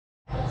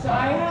So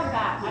I have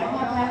that. I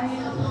have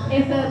that.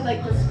 Is the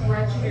like the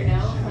scratch of your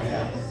nose?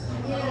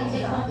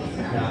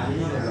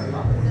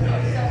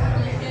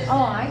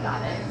 Oh, I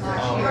got it.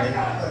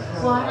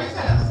 Well, I was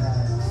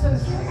so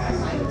sorry.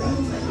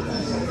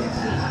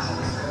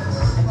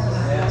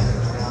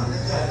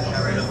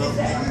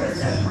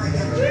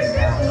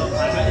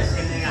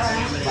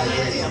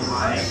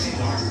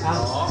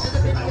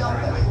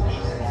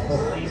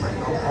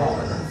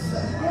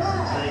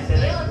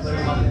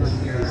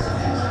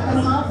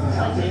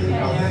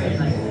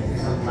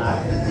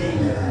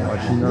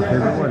 Watching your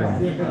favorite wedding.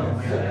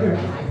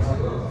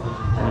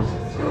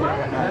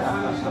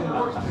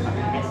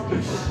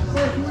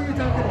 Who are you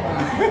talking about?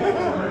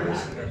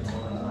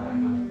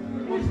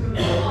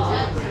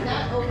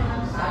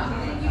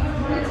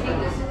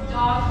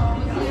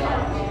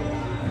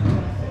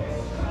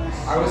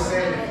 I was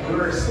saying if we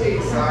were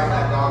stateside,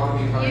 that dog would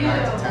be coming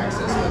back to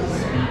Texas with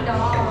me.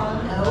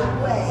 No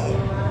way.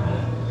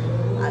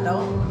 I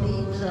don't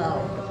believe so.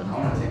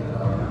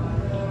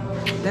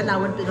 Then I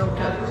would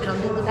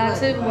come to the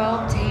That's a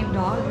well-tamed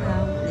dog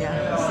now.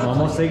 Yeah.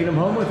 Almost taking him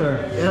home with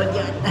her. Yeah.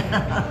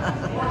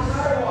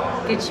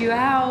 Get you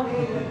out.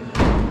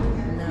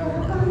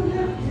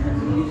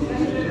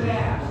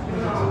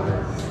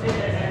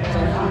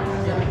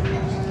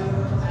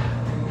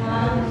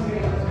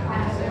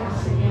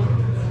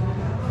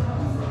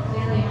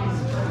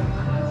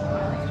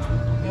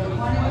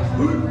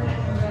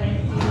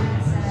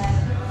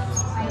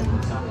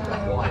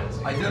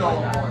 I did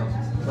all at once.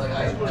 Like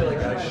I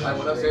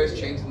went upstairs,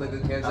 changed like the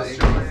cans of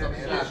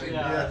something happened.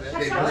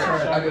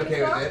 I'd be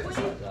okay with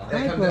it.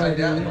 They come back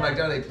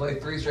down, they play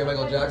 3 straight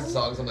Michael Jackson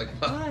songs. I'm like,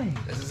 oh,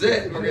 this is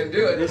it. We're gonna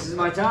do it. This is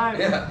my time.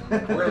 Yeah,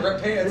 we're gonna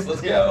rip pants.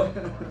 Let's go.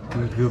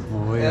 Good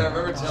boy. And I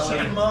remember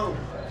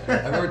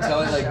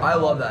telling like I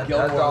love that.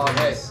 Gilmore, That dog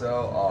hey, is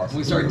so awesome.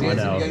 we started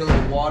dancing, we got a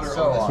little water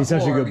on this He's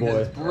such a floor good because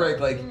boy. it's brick,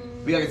 like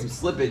we gotta get some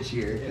slippage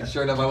here. And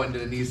sure enough, I went and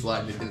did a knee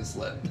slide and it didn't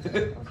slip.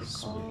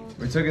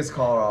 We took his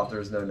collar off. There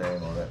was no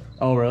name on it.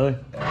 Oh, really?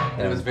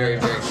 And it was very,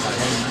 very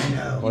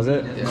exciting. Was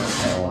it? Yeah.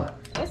 Oh.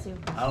 I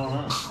don't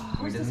know.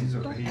 We didn't.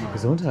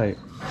 His own type.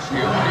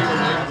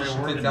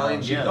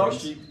 Italian sheepdog?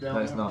 No,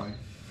 it's not.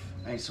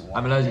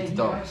 I'm allergic to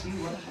dogs.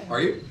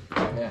 Are you?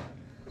 Yeah.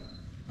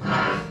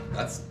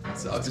 That's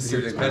sucks. Just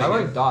You're I petting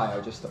wouldn't it. die. I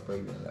would just stop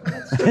breathing.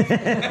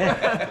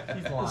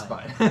 It's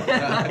fine.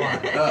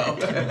 Oh.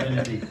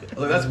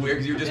 Look, that's weird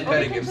because you were just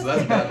petting him, so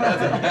that's a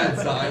bad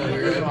sign.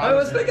 I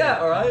was big at,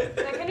 alright?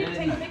 Can you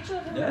take a picture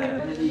of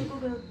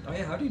him? Oh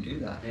yeah, how do you do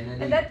that?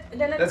 And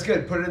then That's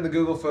good. Put it in the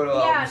Google photo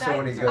album so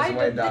when he goes I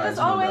away and did dies. this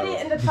already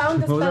in the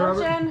found this What was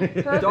that, Robert?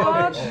 Belgian her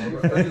dog.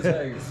 This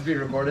is being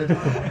recorded.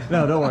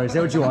 No, don't worry. Say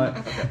what you want.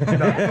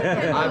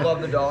 I love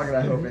the dog and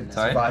I hope it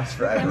survives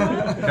forever.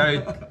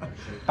 Go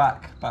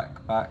back.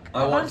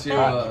 I want to.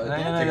 No, the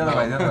other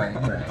way. I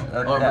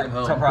want to bring him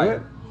home. Top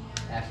right.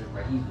 After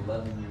he's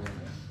loving you.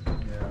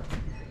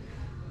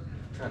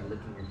 Trying to lick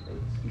in your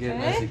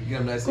face. Get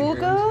him nice and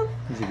Google.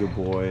 He's a good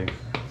boy.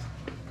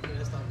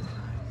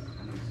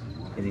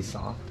 Is he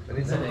soft?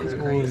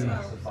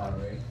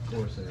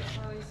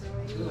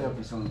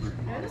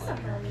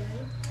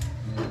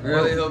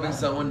 Really hoping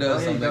someone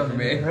does something for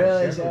me.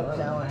 Really?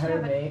 Someone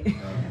heard me.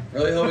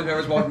 Really hoping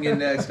whoever's walking in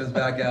next comes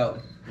back out.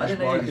 I wish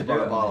Marcus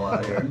brought a bottle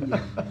out here.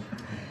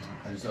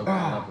 I just opened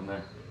it up in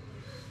there.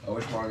 I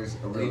wish Marcus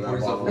Can you pour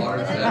yourself water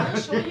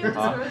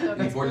instead?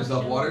 Can you pour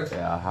yourself water?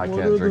 Yeah, I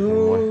can't drink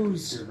anymore.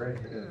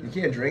 You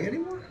can't drink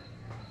anymore?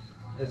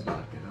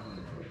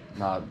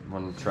 Not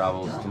when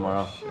travels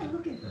tomorrow.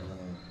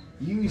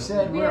 You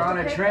said we're on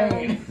a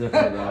train. Different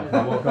though. If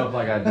I woke up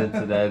like I did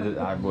today,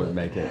 I wouldn't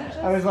make it.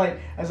 I was like,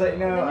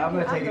 no, I'm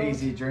gonna take it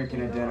easy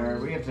drinking at dinner.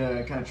 We have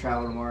to kind of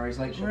travel tomorrow. He's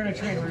like, we're on a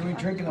train. We're gonna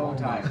be drinking the whole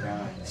time.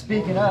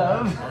 Speaking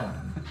of,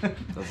 That's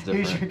he's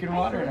different. drinking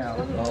water now.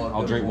 Oh,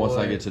 I'll drink once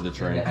I get to the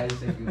train. How do you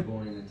say good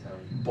boy in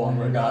Italian? Bon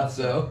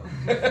ragazzo.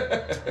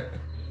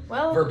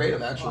 Well,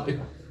 Verbatim, actually.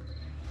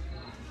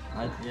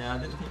 I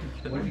didn't think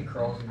you What if he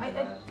crawls in?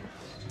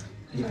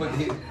 He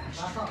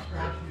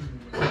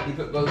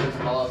put both his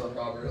paws on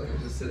Robert earlier,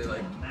 just sitting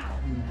like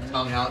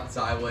tongue out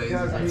sideways.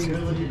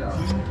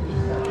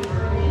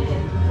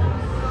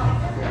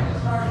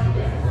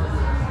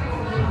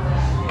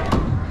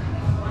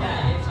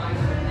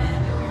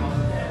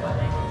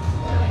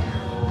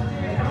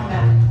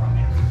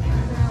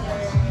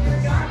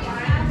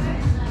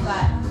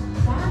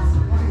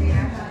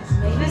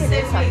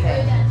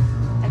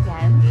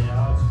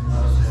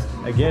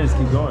 Again, just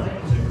keep going.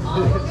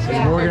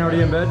 Is Morgan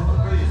already in bed?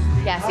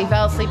 Yes, he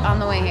fell asleep on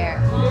the way here.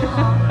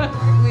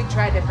 We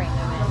tried to bring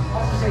him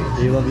in.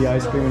 Do you love the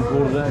ice cream and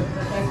pool today?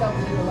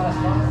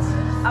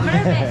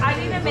 I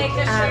need to make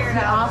a shirt.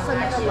 Also,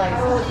 Do you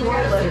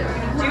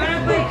want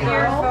to put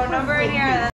your phone number in here?